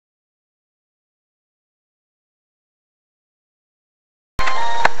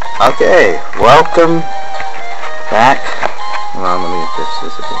Okay, welcome back. Hold on, let me get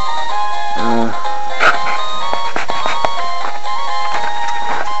this a bit.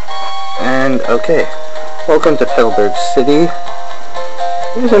 And okay, welcome to Petalburg City.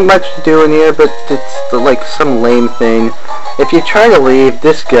 There isn't much to do in here, but it's like some lame thing. If you try to leave,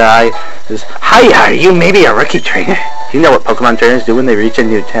 this guy is, "Hi, are you maybe a rookie trainer? You know what Pokemon trainers do when they reach a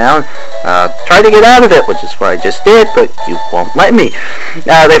new town? Try to get out of it," which is what I just did, but you won't let me.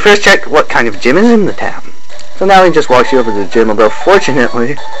 They first check what kind of gym is in the town. So now he just walks you over to the gym, although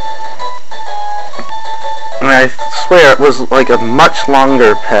fortunately, I swear it was like a much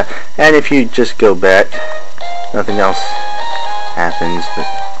longer path, and if you just go back, nothing else happens, but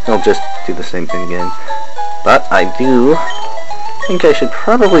he'll just do the same thing again. But I do think I should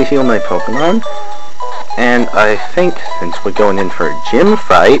probably heal my Pokemon, and I think since we're going in for a gym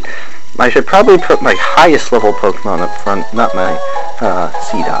fight, I should probably put my highest level Pokemon up front, not my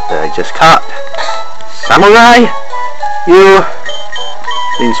C-Dot that I just caught. Samurai, you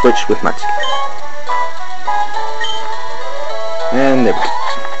can switch with Matsuki. And there we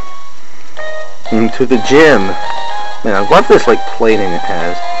go. Into the gym. Man, I love this like plating it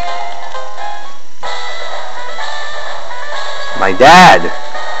has. My dad.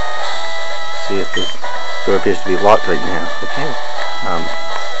 Let's see if this door appears to be locked right now. Okay.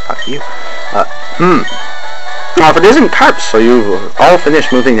 Fuck you. If it isn't Carp, so you've all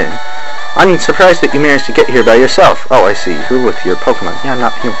finished moving in. I'm surprised that you managed to get here by yourself. Oh, I see. You're with your Pokemon. Yeah, I'm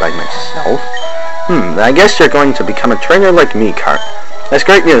not here by myself. I guess you're going to become a trainer like me, Carp. That's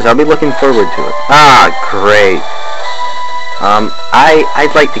great news. I'll be looking forward to it. Ah, great.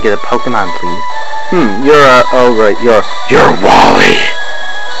 I'd like to get a Pokemon, please. Oh right, you're Wally.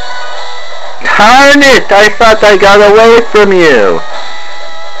 Darn it! I thought I got away from you.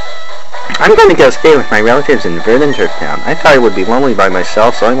 I'm going to go stay with my relatives in Verdant Turf Town. I thought I would be lonely by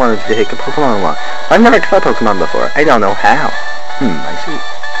myself, so I wanted to take a Pokemon along. I've never caught a Pokemon before. I don't know how. I see.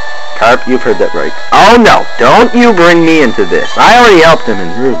 Carp, you've heard that right. Oh no, don't you bring me into this. I already helped him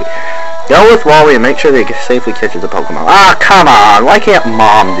in Ruby. Go with Wally and make sure they safely catches the Pokemon. Ah, come on, why can't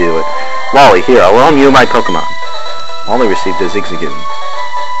Mom do it? Wally, here, I'll loan you my Pokemon. Wally received a Zigzagoon.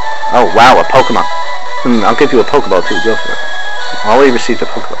 Oh wow, a Pokemon. I'll give you a Pokeball too, go for it. Wally received a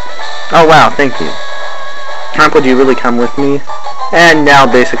Pokeball. Oh wow, thank you. Carp, would you really come with me? And now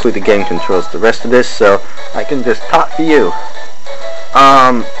basically the game controls the rest of this, so I can just talk to you.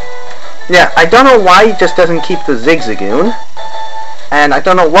 Yeah, I don't know why he just doesn't keep the Zigzagoon. And I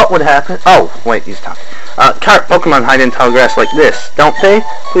don't know what would happen. Oh, wait, he's talking. Carp, Pokemon hide in tall grass like this, don't they?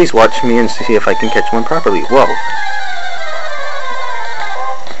 Please watch me and see if I can catch one properly. Whoa.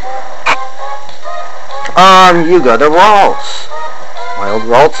 You got a Ralts. Wild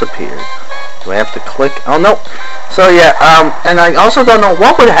Ralts appeared. Do I have to click? Oh, no. So, yeah, and I also don't know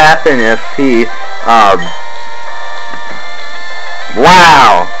what would happen if he,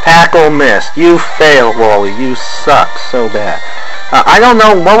 wow! Tackle missed. You failed, Wally. You suck so bad. I don't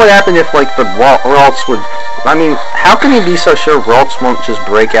know what would happen if, like, the Ralts would... I mean, how can he be so sure Ralts won't just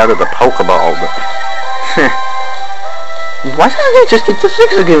break out of the Pokeball? Why doesn't he just get the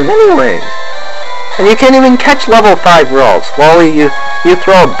Zigzagoon anyways? And you can't even catch level 5 Ralts. Wally, you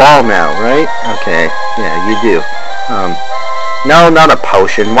throw a ball now, right? Okay. Yeah, you do. No, not a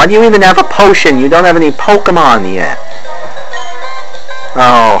potion. Why do you even have a potion? You don't have any Pokemon yet.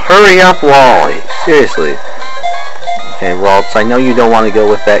 Oh, hurry up, Wally. Seriously. Okay, Ralts, I know you don't want to go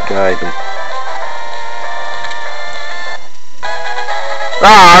with that guy, but...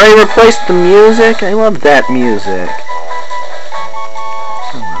 Ah, they replaced the music? I love that music.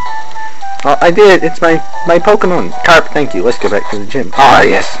 Oh, I did. It's my Pokemon. Carp, thank you. Let's go back to the gym. Ah,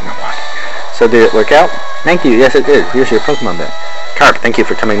 yes. So did it work out? Thank you. Yes, it did. Here's your Pokemon back. Carp, thank you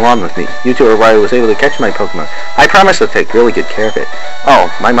for coming along with me. You two are why I was able to catch my Pokemon. I promise to take really good care of it. Oh,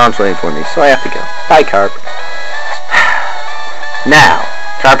 my mom's waiting for me, so I have to go. Bye, Carp. Now,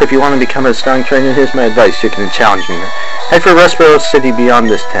 Carp, if you want to become a strong trainer, here's my advice. You can challenge me. Head for Rustboro City beyond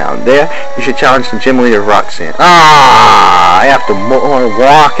this town. There, you should challenge the gym leader, Roxanne. Ah, I have to more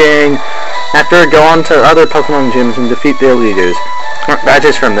walking. After, go on to other Pokemon gyms and defeat their leaders.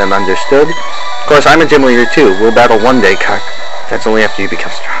 Badges from them, understood? Of course, I'm a gym leader too. We'll battle one day, Carp. That's only after you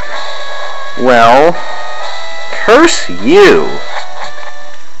become stronger. Well, curse you.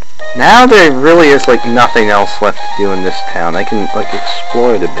 Now there really is like nothing else left to do in this town. I can like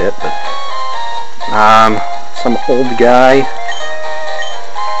explore it a bit, but some old guy.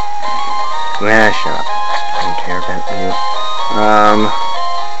 Nah, shut up. I don't care about you.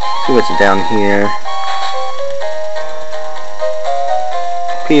 See what's down here.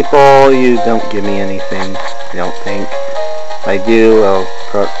 People, you don't give me anything. I don't think. If I do, I'll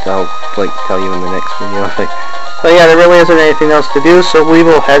I'll like tell you in the next video. But yeah, there really isn't anything else to do, so we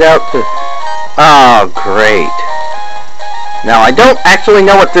will head out to... Oh, great. Now, I don't actually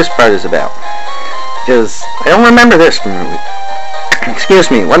know what this part is about, because I don't remember this from... Excuse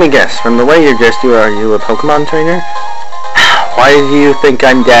me, let me guess. From the way you're dressed, are you a Pokemon trainer? Why do you think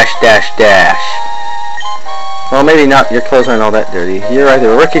I'm dash dash dash? Well, maybe not. Your clothes aren't all that dirty. You're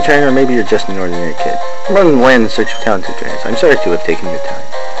either a rookie trainer or maybe you're just an ordinary kid. I'm running the land in search of talented trainers. I'm sorry to have taken your time.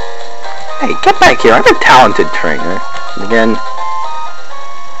 Hey, get back here. I'm a talented trainer. And again...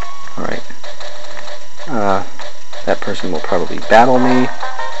 Alright. That person will probably battle me.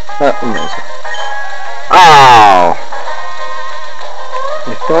 But who knows? Oh!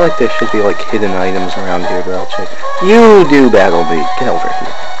 I feel like there should be like hidden items around here, but I'll check. You do battle me. Get over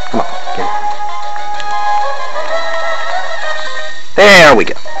here. Come on, get over. There we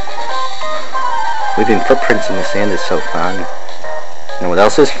go. Leaving footprints in the sand is so fun. You know what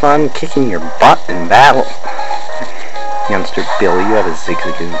else is fun? Kicking your butt in battle. Youngster Billy, you have a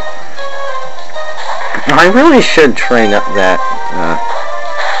zigzagoon. I really should train up that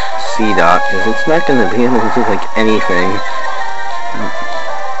C-Dot, because it's not going to be able to do like anything.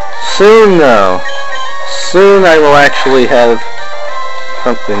 Soon though, soon I will actually have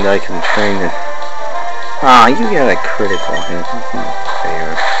something that I can train it. Ah, you got a critical hit. That's not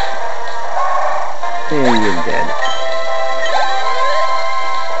fair. Yeah, you're dead.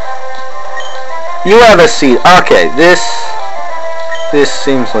 You have a seat. Okay, this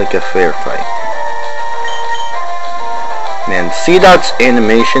seems like a fair fight. Man, C-Dot's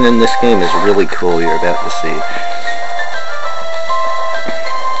animation in this game is really cool. You're about to see.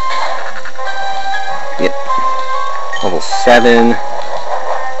 Level 7.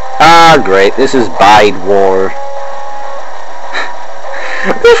 Ah, great. This is Bide War.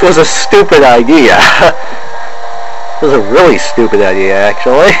 This was a stupid idea. This was a really stupid idea,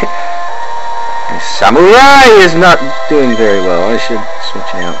 actually. My Samurai is not doing very well. I should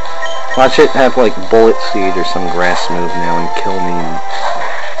switch out. Watch it have, like, Bullet Seed or some grass move now and kill me and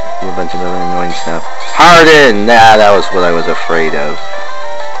do a bunch of other annoying stuff. Harden! Nah, that was what I was afraid of.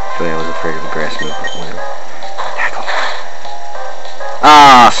 Actually, I was afraid of the grass move, but whatever.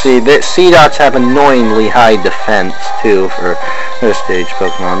 Ah, see, the C-Dots have annoyingly high defense, too, for their stage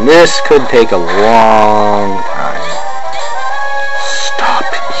Pokemon. This could take a long time. Stop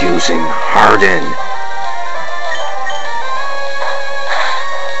using Harden.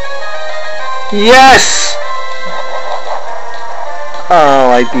 Yes!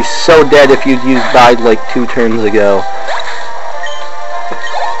 Oh, I'd be so dead if you'd used Bide like 2 turns ago.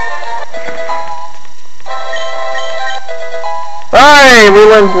 Hey, we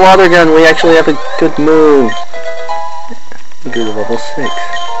learned Water Gun. We actually have a good move. We go to level 6.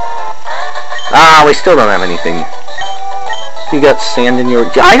 Ah, we still don't have anything. You got sand in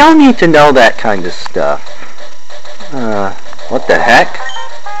your... I don't need to know that kind of stuff. What the heck?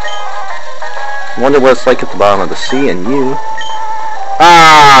 Wonder what it's like at the bottom of the sea and you.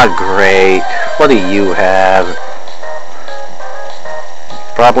 Ah, great. What do you have?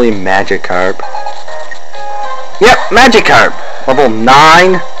 Probably Magikarp. Yep, Magikarp. Level 9.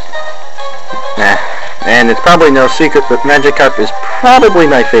 Nah. And it's probably no secret that Magikarp is probably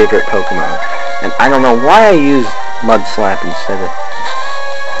my favorite Pokemon. And I don't know why I used Mud Slap instead of...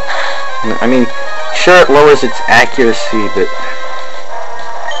 I mean, sure it lowers its accuracy, but...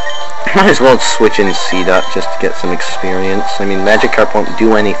 might as well switch in C-Dot just to get some experience. I mean, Magikarp won't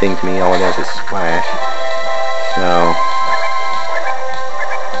do anything to me, all it has is Splash. So...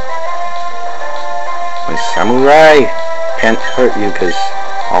 my Samurai can't hurt you because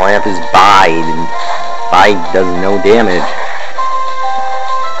all I have is Bide, and Bide does no damage.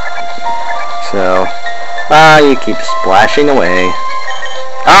 So, you keep splashing away.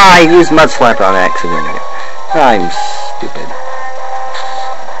 I used Mud Slap on accident again. I'm stupid.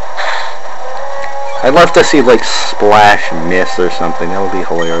 I'd love to see, like, Splash Miss or something. That would be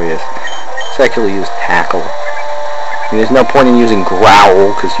hilarious. Let's actually use Tackle. I mean, there's no point in using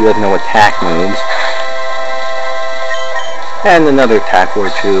Growl because you have no attack moves. And another tackle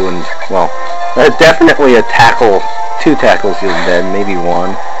or two, and, well, definitely a tackle, 2 tackles you'll dead, maybe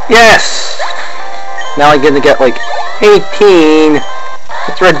 1. Yes! Now I'm gonna get, like, 18!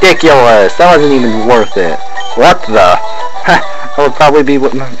 It's ridiculous! That wasn't even worth it. What the? That would probably be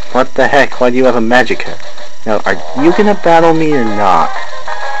what the heck? Why do you have a Magikarp? Now, are you gonna battle me or not?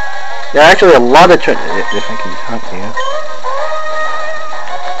 There are actually a lot of if I can talk to you.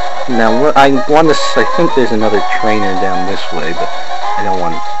 Now, I think there's another trainer down this way, but I don't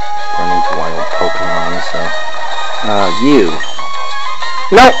want to run into wild Pokemon, so... you.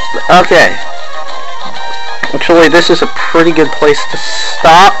 Nope! Okay. Actually, this is a pretty good place to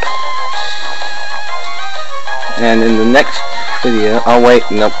stop. And in the next video... Oh, wait.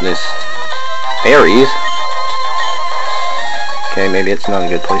 Nope. There's berries. Okay, maybe it's not a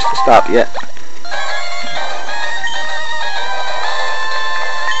good place to stop yet.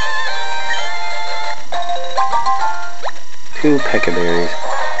 Two peccaberries.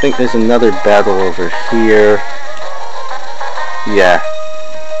 I think there's another battle over here. Yeah.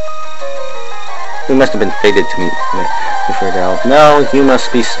 We must have been fated to meet before battle. No, you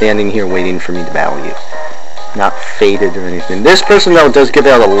must be standing here waiting for me to battle you. Not fated or anything. This person, though, does give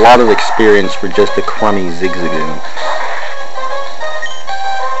out a lot of experience for just a crummy zigzagoon.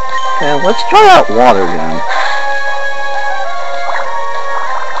 Yeah, let's try out water gun.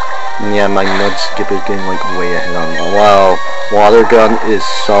 Yeah, my mud skipper's getting like way ahead on me. Wow, water gun is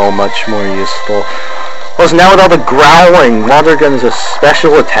so much more useful. Plus, now with all the growling, water gun is a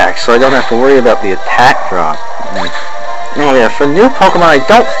special attack, so I don't have to worry about the attack drop. Oh yeah, for new Pokemon, I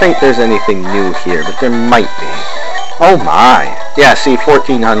don't think there's anything new here, but there might be. Oh my! Yeah, see,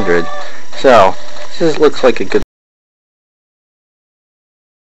 1400. So, this looks like a good